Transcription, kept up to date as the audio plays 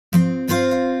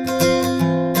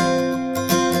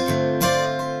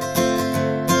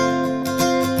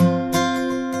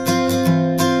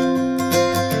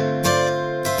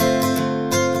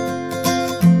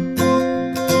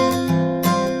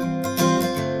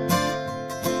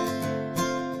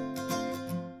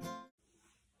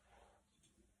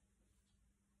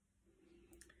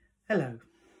Hello.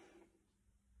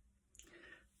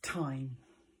 Time.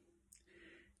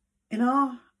 In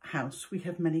our house we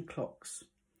have many clocks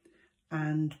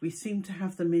and we seem to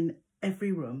have them in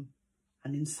every room,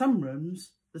 and in some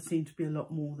rooms there seem to be a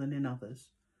lot more than in others.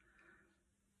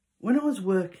 When I was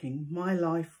working, my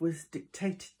life was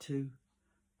dictated to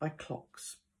by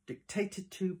clocks, dictated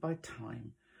to by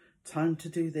time. Time to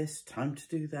do this, time to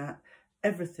do that.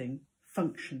 Everything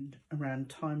functioned around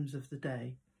times of the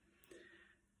day.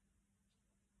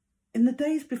 In the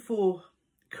days before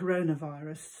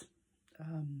coronavirus,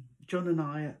 John and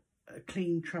I are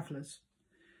clean travellers.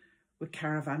 We're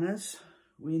caravanners.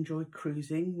 We enjoy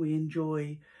cruising. We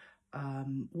enjoy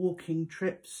walking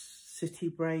trips, city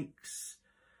breaks.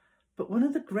 But one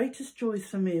of the greatest joys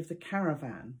for me of the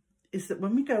caravan is that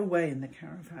when we go away in the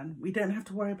caravan, we don't have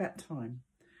to worry about time.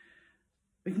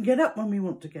 We can get up when we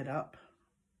want to get up.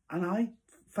 And I,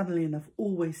 funnily enough,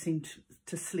 always seem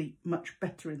to sleep much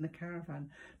better in the caravan.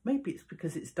 Maybe it's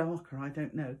because it's darker, I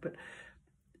don't know. But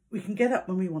we can get up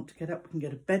when we want to get up. We can go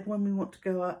to bed when we want to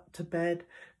go up to bed.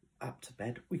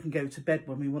 We can go to bed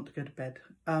when we want to go to bed.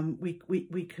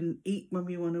 We can eat when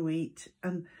we want to eat.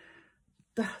 And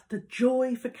the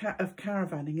joy of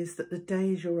caravanning is that the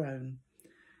day is your own.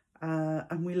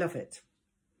 And we love it.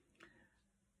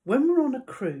 When we're on a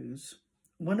cruise,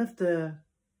 one of the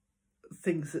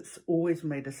things that's always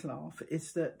made us laugh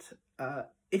is that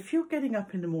if you're getting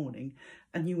up in the morning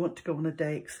and you want to go on a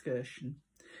day excursion,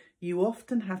 you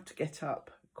often have to get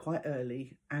up quite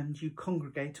early and you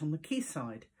congregate on the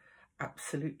quayside.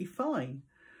 Absolutely fine.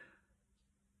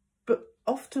 But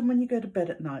often when you go to bed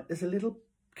at night, there's a little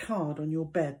card on your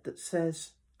bed that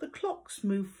says the clocks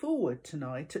move forward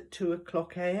tonight at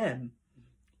 2:00 a.m.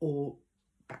 or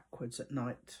backwards at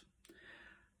night.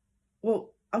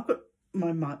 Well, I've got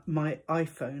my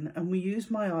iPhone, and we use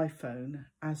my iPhone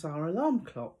as our alarm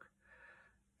clock.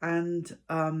 And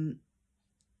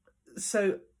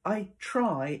so I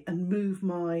try and move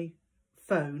my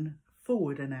phone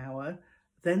forward an hour,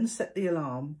 then set the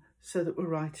alarm so that we're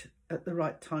right at the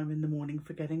right time in the morning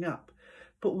for getting up.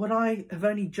 But what I have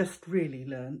only just really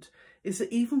learnt is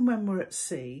that even when we're at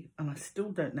sea, and I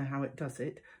still don't know how it does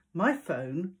it, my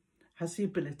phone has the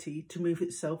ability to move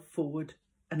itself forward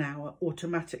an hour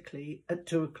automatically at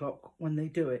 2:00 when they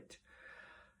do it.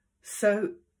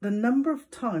 So the number of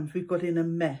times we've got in a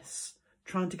mess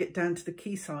trying to get down to the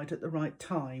quayside at the right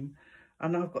time,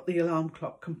 and I've got the alarm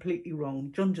clock completely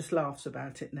wrong. John just laughs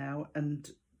about it now,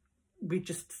 and we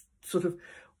just sort of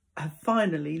have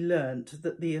finally learnt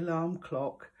that the alarm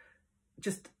clock,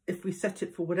 just if we set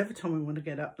it for whatever time we want to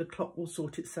get up, the clock will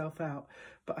sort itself out.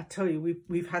 But I tell you,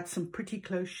 we've had some pretty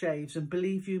close shaves, and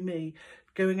believe you me,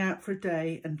 going out for a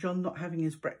day and John not having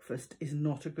his breakfast is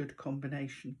not a good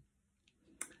combination.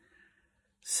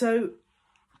 So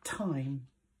time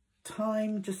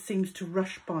just seems to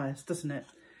rush by us, doesn't it?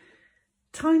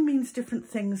 Time means different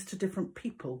things to different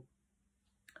people.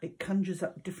 It conjures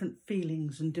up different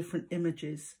feelings and different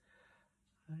images.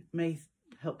 It may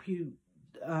help you,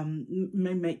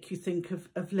 may make you think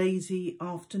of lazy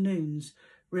afternoons,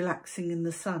 relaxing in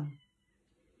the sun,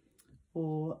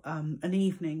 or an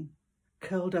evening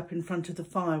curled up in front of the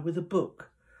fire with a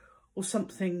book or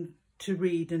something to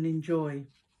read and enjoy.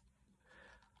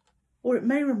 Or it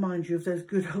may remind you of those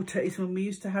good old days when we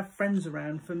used to have friends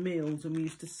around for meals and we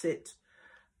used to sit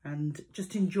and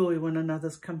just enjoy one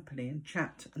another's company and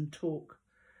chat and talk.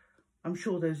 I'm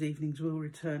sure those evenings will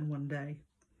return one day.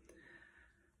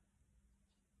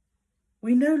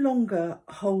 We no longer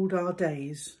hold our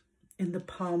days in the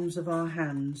palms of our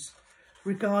hands,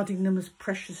 regarding them as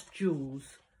precious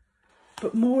jewels,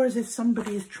 but more as if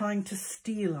somebody is trying to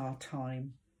steal our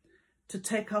time, to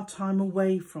take our time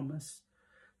away from us,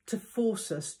 to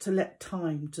force us to let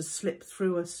time to slip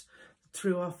through us,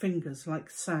 through our fingers like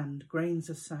sand, grains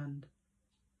of sand.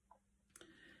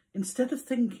 Instead of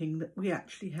thinking that we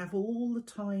actually have all the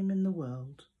time in the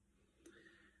world,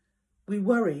 we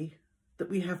worry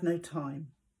that we have no time.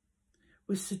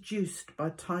 We're seduced by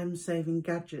time-saving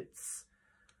gadgets.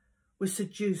 We're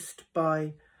seduced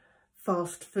by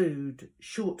fast food,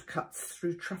 shortcuts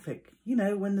through traffic. You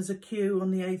know, when there's a queue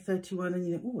on the A31 and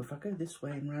you think, oh, if I go this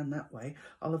way and round that way,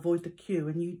 I'll avoid the queue.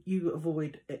 And you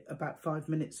avoid it about 5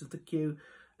 minutes of the queue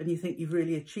and you think you've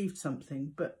really achieved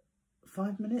something. But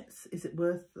 5 minutes, is it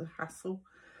worth the hassle?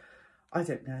 I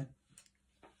don't know.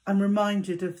 I'm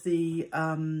reminded of the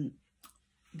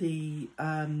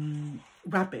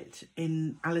rabbit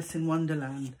in Alice in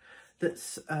Wonderland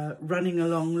that's running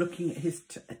along looking at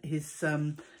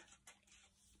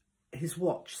his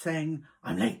watch saying,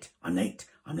 I'm late, I'm late,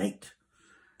 I'm late.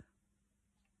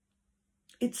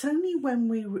 It's only when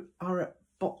we are at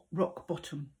rock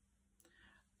bottom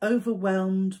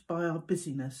overwhelmed by our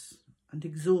busyness and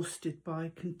exhausted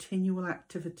by continual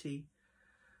activity,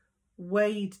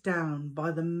 weighed down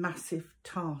by the massive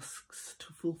tasks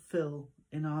to fulfill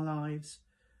in our lives,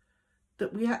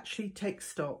 that we actually take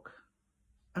stock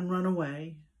and run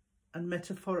away and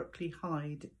metaphorically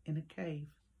hide in a cave,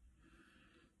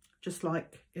 just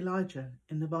like Elijah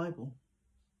in the Bible,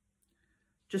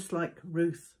 just like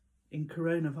Ruth in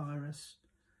coronavirus.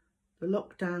 The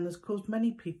lockdown has caused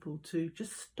many people to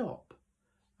just stop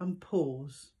and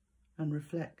pause and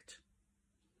reflect.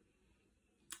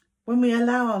 When we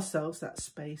allow ourselves that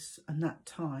space and that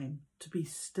time to be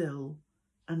still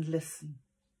and listen,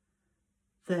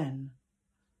 then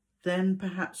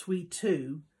perhaps we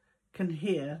too can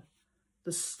hear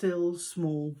the still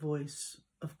small voice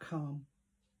of calm.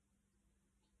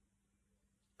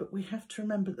 But we have to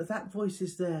remember that that voice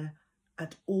is there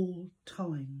at all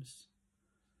times.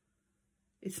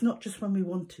 It's not just when we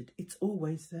want it, it's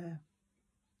always there.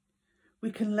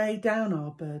 We can lay down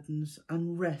our burdens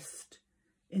and rest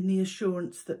in the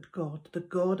assurance that God, the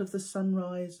God of the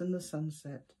sunrise and the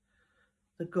sunset,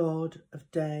 the God of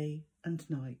day and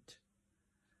night,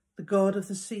 the God of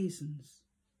the seasons,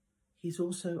 he's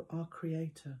also our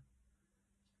creator,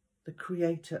 the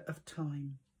creator of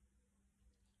time.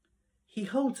 He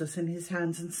holds us in his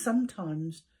hands, and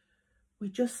sometimes we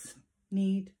just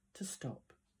need to stop.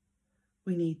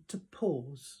 We need to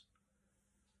pause,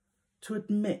 to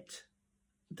admit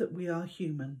that we are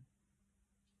human.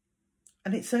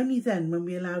 And it's only then, when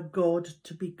we allow God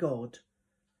to be God,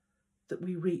 that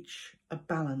we reach a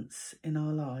balance in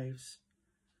our lives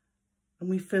and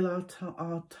we fill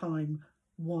our time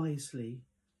wisely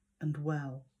and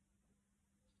well.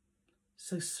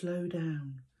 So slow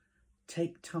down,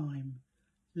 take time,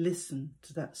 listen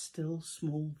to that still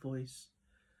small voice.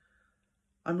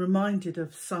 I'm reminded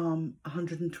of Psalm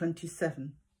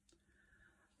 127.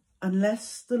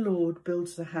 Unless the Lord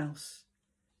builds the house,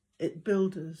 its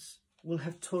builders will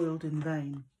have toiled in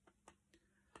vain.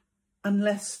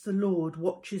 Unless the Lord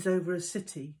watches over a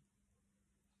city,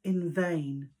 in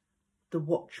vain the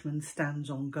watchman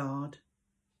stands on guard.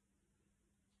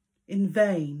 In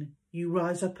vain you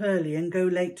rise up early and go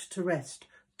late to rest,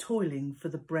 toiling for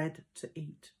the bread to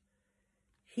eat.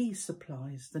 He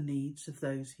supplies the needs of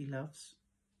those he loves.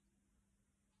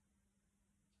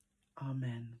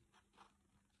 Amen.